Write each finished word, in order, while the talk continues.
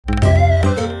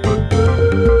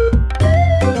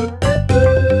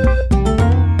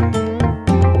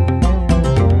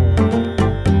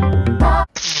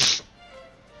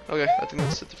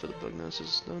this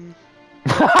is done.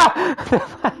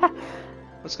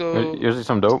 Let's go. Usually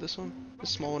some dope. This one, this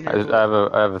small one here.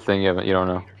 I have a thing you don't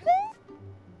know.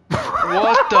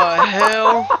 What the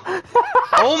hell?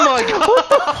 Oh my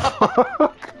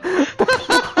god!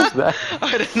 What's that?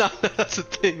 I did not know that's a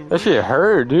thing. Bro. That shit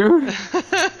hurt, dude.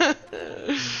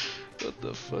 What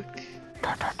the fuck?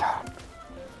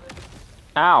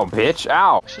 Ow, bitch!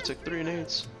 Ow! Shit took 3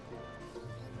 nades.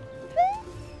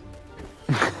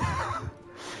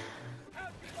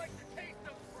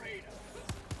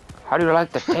 How do you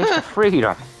like the taste of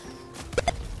freedom?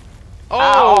 Oh,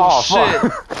 ow, shit!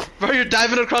 fuck. Bro, you're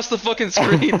diving across the fucking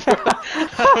screen, bro.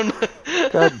 I don't know.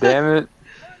 God damn it!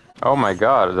 Oh my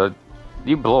god,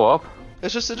 you blow up? It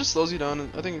just slows you down.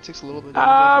 I think it takes a little bit.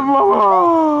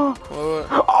 Oh,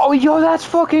 yo, that's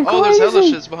fucking crazy! Oh, there's hella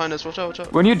shits behind us. Watch out, watch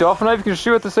out. When you dolphin dive, you can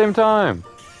shoot at the same time.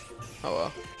 Oh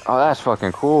wow. Oh, that's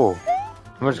fucking cool.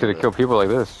 I'm just gonna kill people like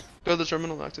this. Go to the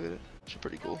terminal and activate it. It's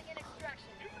pretty cool.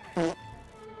 Hey,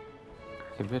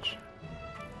 bitch.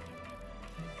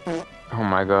 Oh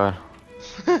my god.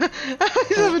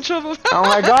 He's having trouble. Oh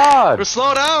my god! Bro,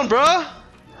 slow down, bruh!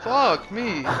 Fuck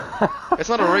me. It's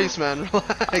not a race, man.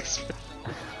 Relax.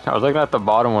 I was looking at the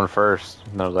bottom one first,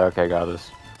 and I was like, okay, I got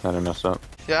this. Then I messed up.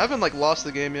 Yeah, I haven't like lost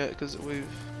the game yet because we've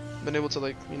been able to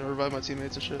like revive my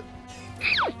teammates and shit.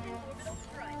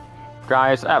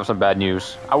 Guys, I have some bad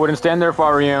news. I wouldn't stand there if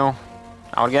I were you.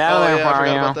 I would get out of there if I were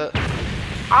you. About that.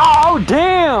 Oh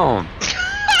damn!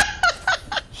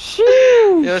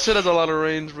 Sheesh. Yeah, that shit has a lot of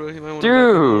range, bro. You might want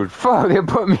Dude, fuck! They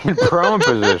put me in prone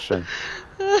position.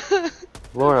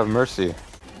 Lord have mercy.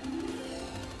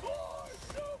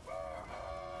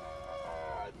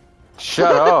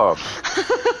 Shut up. Fucking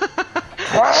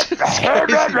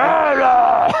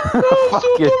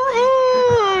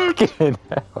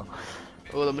hell.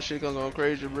 Oh, the machine gun going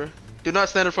crazy, bro. Do not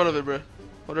stand in front of it, bro.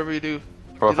 Whatever you do.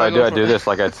 Or if I do, I do this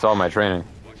like I saw my training.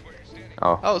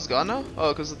 Oh. Oh, it's gone now?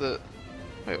 Oh, because of the...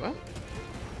 Wait, what?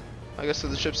 I guess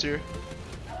the ship's here.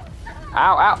 Ow,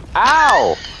 ow,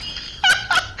 ow!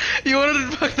 You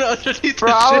wanted to fucking underneath Bro,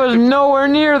 the ship. I was nowhere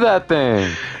near that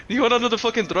thing. You went under the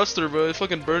fucking thruster, bro. It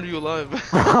fucking burned you alive.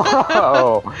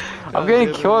 Oh, I'm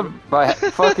getting killed by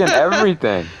fucking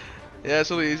everything. Yeah,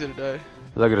 it's really easy to die.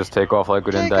 Look at us take off like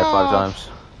we didn't die 5 times.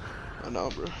 I know,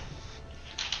 bro.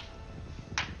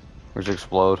 We just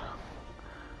explode.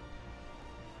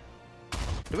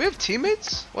 Do we have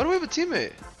teammates? Why do we have a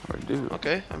teammate? We do.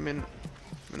 Okay, I mean,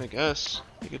 I guess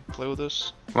you could play with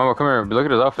us. Mama, come here. Look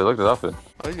at his outfit. Look at his outfit.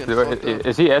 Oh, he's getting fucked up.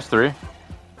 Is he S3?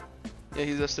 Yeah,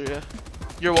 he's S3, yeah.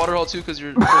 You're waterhole too, because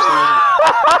your first name wasn't...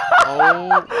 Oh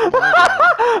my god.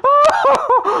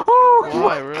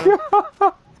 Why, bro?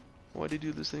 Why do you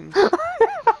do these things?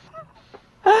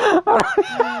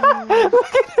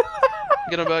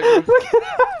 Get him back, bro. Look at him.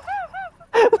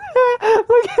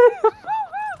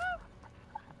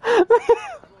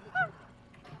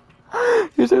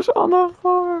 He's just on the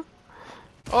floor.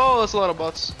 Oh, that's a lot of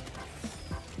bots.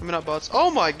 I mean, not bots.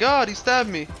 Oh my god, he stabbed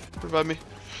me. Revive me.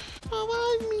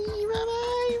 Revive me,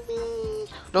 revive me.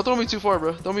 Don't throw me too far,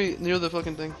 bro. Throw me near the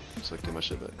fucking thing so I can get my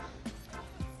shit back.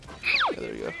 Yeah,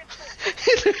 there you go.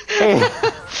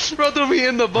 Bro, throw me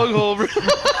in the bug hole, bro.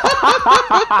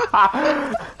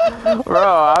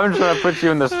 Bro, I'm trying to put you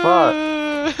in the spot.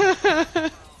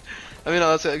 I mean,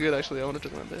 no, that's good actually. I want to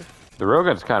check that there. The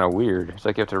railgun's kind of weird. It's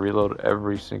like you have to reload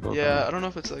every single time. Yeah, I don't know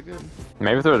if it's that good.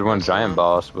 Maybe if there was one giant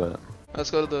boss, but...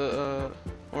 Let's go to the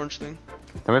orange thing.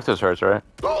 Tell me if this hurts, right?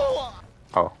 Oh.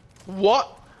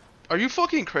 What? Are you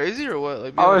fucking crazy or what?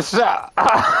 Like, I was...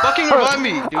 fucking revive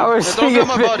me, dude. I was don't get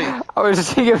my body. I was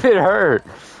seeing if it hurt.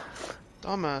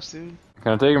 Dumbass, dude.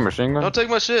 Can I take a machine gun? Don't take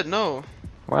my shit, no.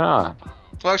 Why not?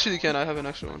 Well, actually, you can. I have an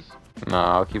extra one. No,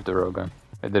 I'll keep the railgun.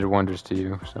 It did wonders to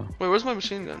you, so... Wait, where's my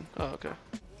machine gun? Oh, okay.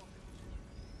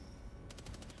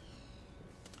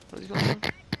 Where's he going?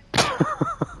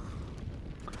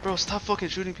 Bro, stop fucking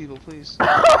shooting people, please.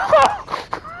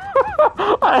 I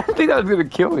didn't think that was gonna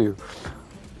kill you.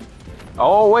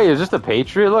 Oh wait, is this the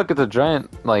Patriot? Look, it's a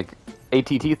giant like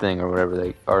ATT thing or whatever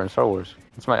they are in Star Wars.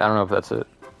 It's I don't know if that's it.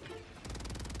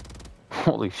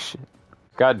 Holy shit!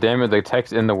 God damn it, the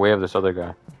tech's in the way of this other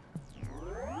guy.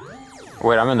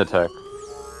 Wait, I'm in the tech.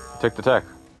 Took the tech.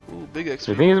 Ooh, big XP.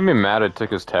 Do you think he's gonna be mad I took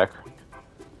his tech?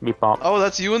 Beep bop. Oh,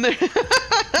 that's you in there.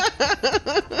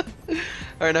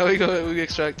 All right, now we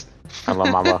extract. Hello,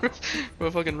 mama. We'll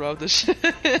fucking rob this shit.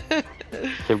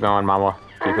 Keep going, mama.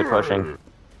 Keep it pushing.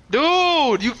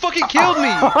 Dude, you fucking killed me!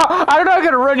 I'm not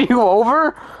gonna run you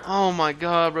over! Oh my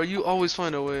god, bro, you always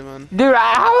find a way, man. Dude,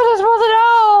 how was I supposed to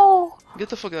know? Get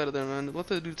the fuck out of there, man. Let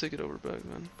the dude take it over back,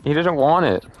 man. He doesn't want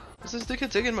it. Is this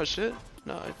dickhead taking my shit?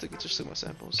 No, I think it just took my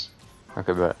samples.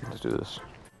 Okay, bet. Let's do this.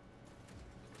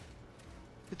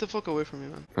 Get the fuck away from me,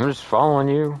 man. I'm just following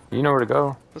you. You know where to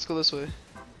go. Let's go this way.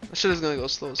 That shit is gonna go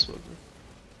slow as fuck, bro.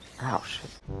 Oh shit.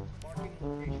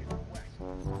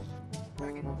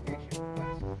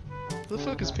 Who the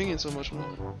fuck is pinging so much, man?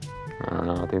 I don't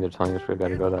know. I think they're telling us we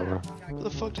gotta go that way. Where the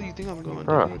fuck do you think I'm going,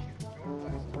 Bro. dude?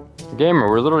 Gamer,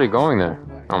 we're literally going there.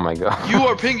 Oh my god. You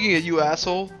are pinging it, you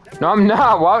asshole. No, I'm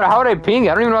not. Why, how would I ping?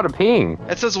 I don't even know how to ping.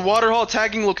 It says waterhall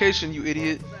tagging location, you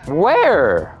idiot.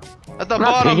 Where? At the I'm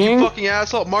not bottom, pinging. you fucking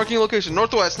asshole. Marking location,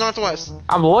 northwest, northwest.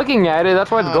 I'm looking at it.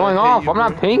 That's why it's God, going I hate off. you, I'm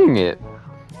not bro. pinging it.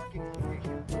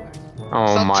 Oh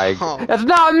Stop my. talking. That's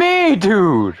not me,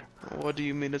 dude. What do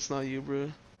you mean it's not you, bro?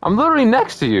 I'm literally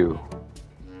next to you.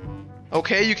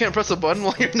 Okay, you can't press a button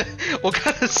while you're What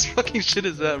kind of fucking shit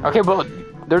is that, bro? Okay, but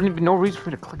there's no reason for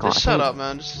me to click on it. Just shut up,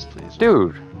 man. Just please.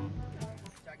 Dude.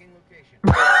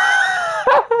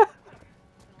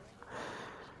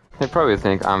 They probably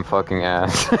think I'm fucking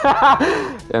ass.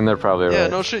 And they're probably right. Yeah,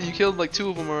 no shit. You killed like 2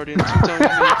 of them already, and 2 times.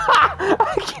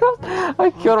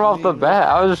 I killed him off the bat.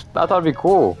 I thought it'd be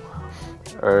cool.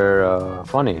 Or,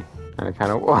 funny. And it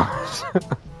kind of was.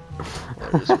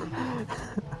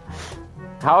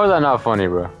 How is that not funny,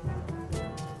 bro?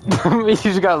 He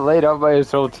just got laid out by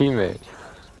his whole teammate.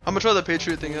 I'm gonna try the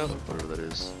Patriot thing out, whatever that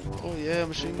is. Oh yeah,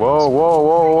 machine guns. Whoa, whoa,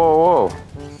 whoa, whoa, whoa.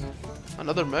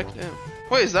 Another mech? Damn.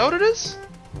 Wait, is that what it is?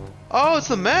 Oh, it's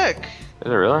the mech! Is it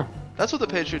really? That's what the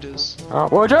Patriot is. Oh,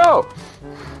 watch out!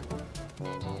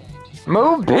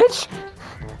 Move, bitch!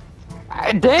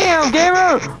 Damn,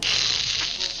 gamer!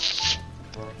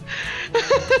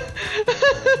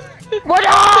 Watch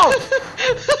out!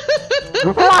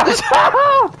 Watch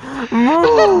out!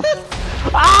 Move!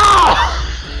 Ah!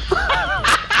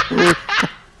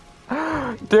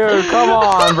 Dude, come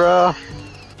on, bro.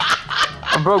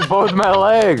 I broke both my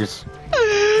legs.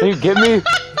 Can you get me?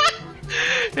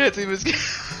 Yeah, team is.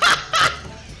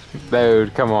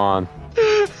 Dude, come on.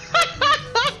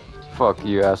 Fuck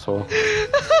you, asshole.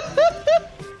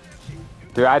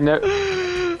 Dude, I never.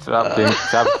 Stop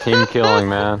team killing,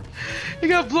 man. You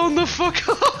got blown the fuck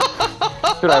up.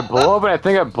 Dude, I blew up and I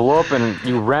think I blew up and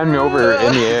you ran me over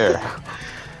in the air.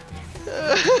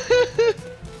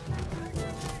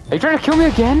 Are you trying to kill me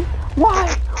again?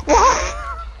 Why? Why?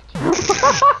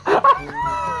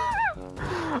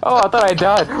 Oh, I thought I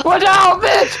died. Watch out,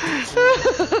 bitch!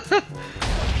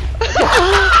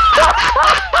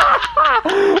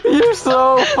 You're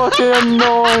so fucking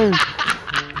annoying.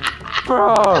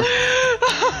 Bro.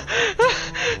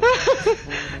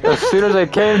 As soon as I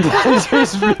came down, you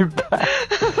chased me back.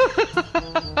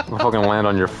 I'll fucking land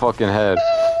on your fucking head.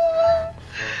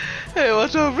 Hey,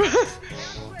 watch out, bro.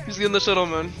 He's getting the shuttle,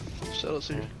 man. Shuttle's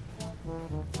here.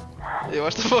 Hey,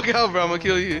 watch the fuck out, bro. I'm gonna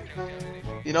kill you.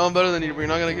 You know I'm better than you, but you're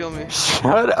not gonna kill me.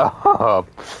 Shut up.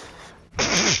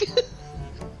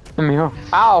 Let me go.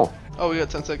 Ow! Oh, we got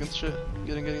 10 seconds. Shit.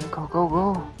 Get in. Go, go,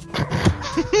 go.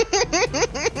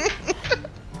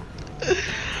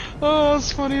 Oh,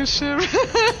 it's funny as shit.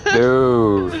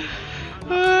 Dude.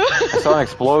 I saw an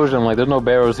explosion. I'm like, there's no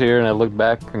barrels here, and I looked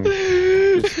back and you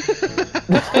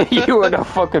were the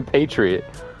fucking Patriot.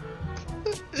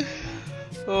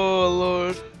 Oh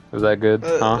lord. Was that good?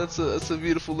 Huh? That's a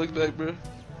beautiful look back, bro.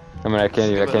 I mean, I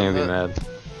can't even be mad.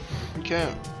 You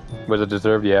can't. Was it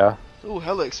deserved? Yeah. Ooh,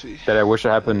 hell XP. Did I wish it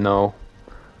happened? No.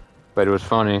 But it was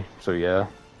funny, so yeah.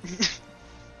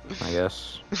 I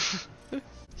guess.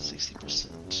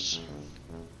 60%.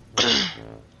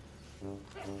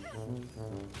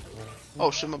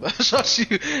 Oh shit, my bad. I shot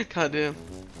you. God damn.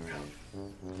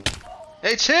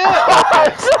 Hey, chill!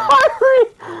 I'm sorry!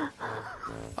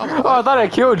 Oh, I thought I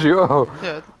killed you. Oh.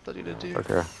 yeah, I thought you did too.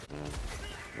 Okay.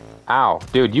 Ow.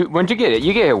 Dude, when'd you get it?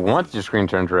 You get it once your screen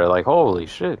turns red. Like, holy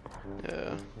shit.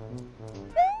 Yeah.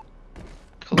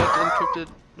 Collect encrypted.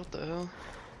 What the hell?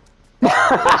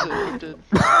 Where's it encrypted?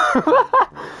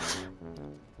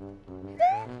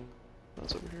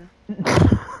 That's over here.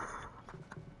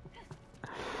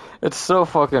 It's so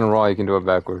fucking raw, you can do it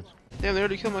backwards. Damn, they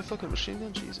already killed my fucking machine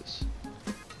gun? Jesus.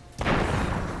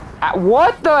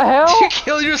 What the hell? Did you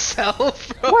kill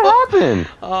yourself, bro? What happened?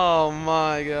 Oh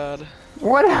my god.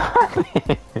 What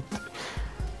happened?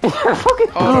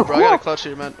 Fucking Oh no, bro, I gotta clutch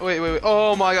here, man. Wait.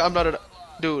 Oh my god, I'm not a...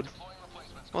 Dude.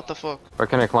 What the fuck? Why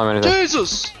can't I climb anything?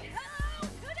 Jesus!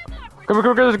 Come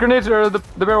here, there's grenades or the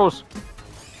barrels.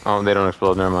 Oh, they don't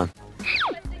explode, never mind.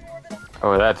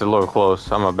 Oh, that's a little close.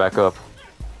 I'm gonna back up.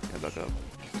 Yeah, back up.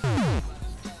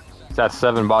 That's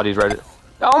 7 bodies right.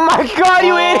 Oh my god,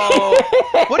 you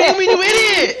idiot! What do you mean, you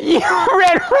idiot? You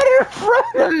ran right in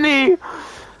front of me!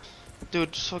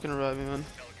 Dude, just fucking revive me, man.